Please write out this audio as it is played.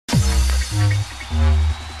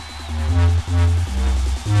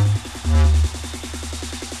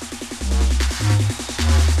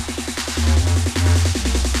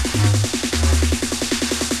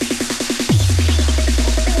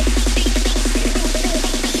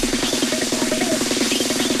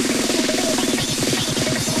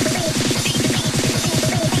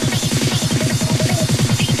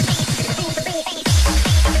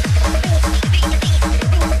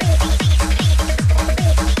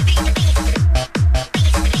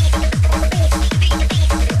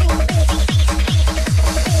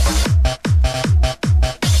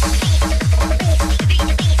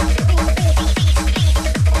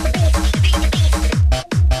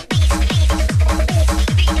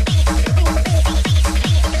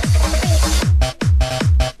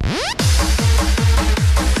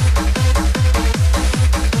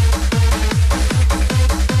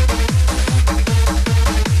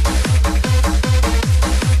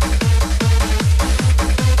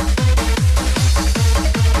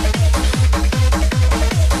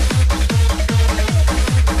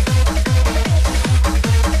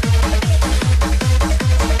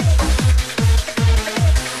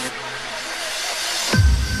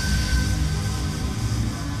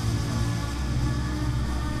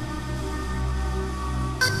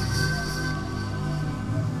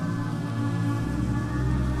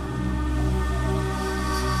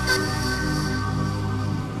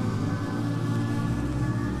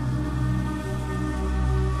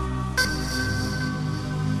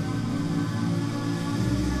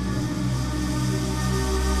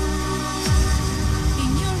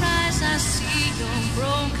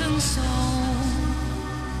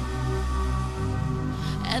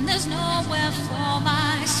and there's nowhere for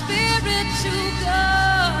my spirit to go.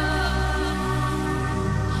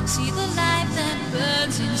 See the light that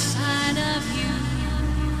burns inside of you,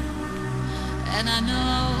 and I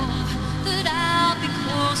know that I'll be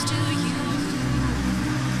close to you.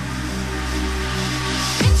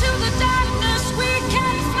 Into the darkness we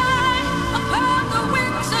can fly, upon the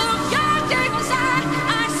wings of your desire.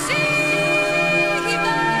 I see the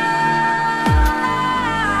light.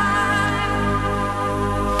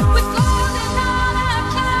 With golden on a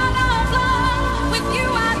cloud of love, with you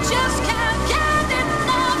I just can't get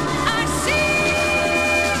enough. I see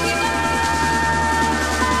the light.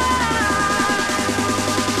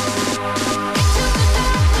 Into the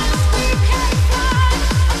darkness we can fly,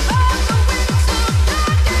 upon the wings of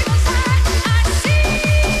your desire. I see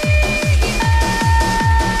the light.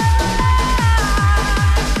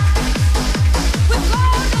 With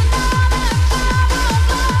golden on a cloud of love,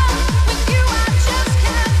 with you I just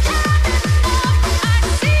can't get enough. I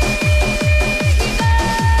see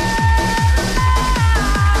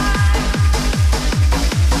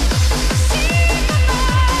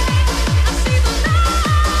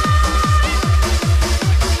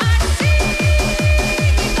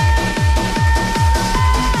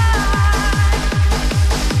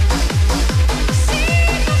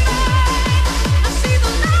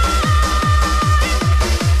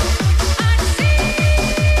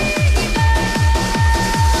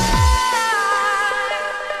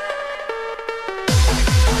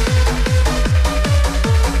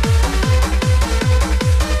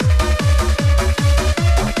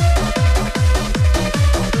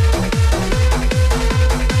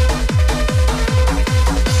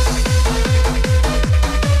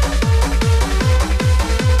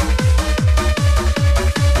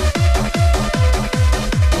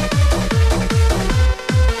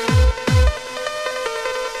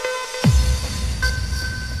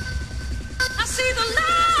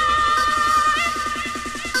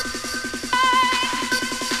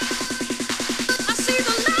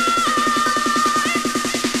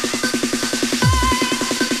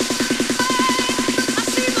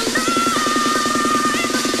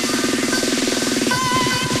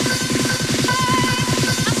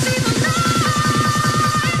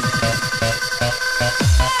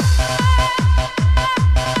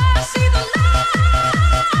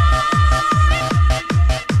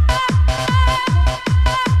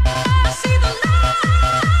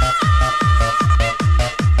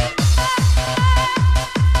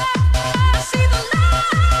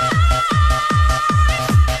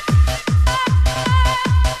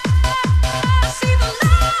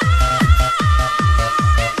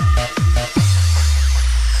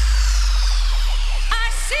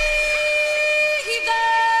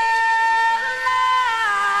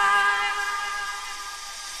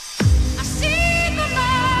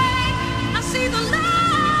the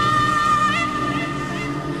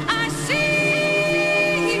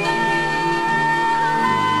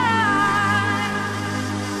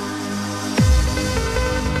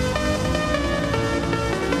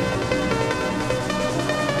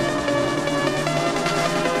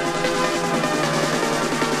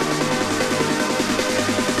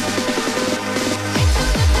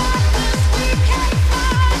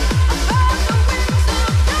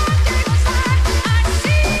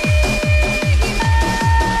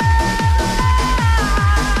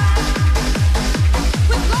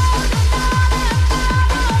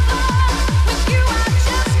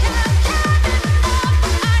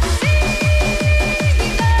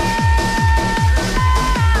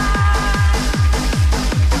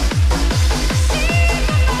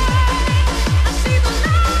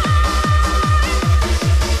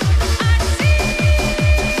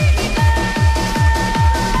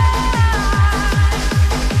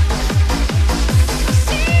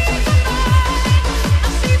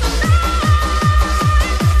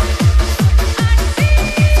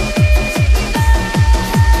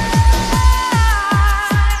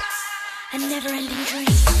a never-ending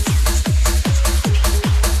dream.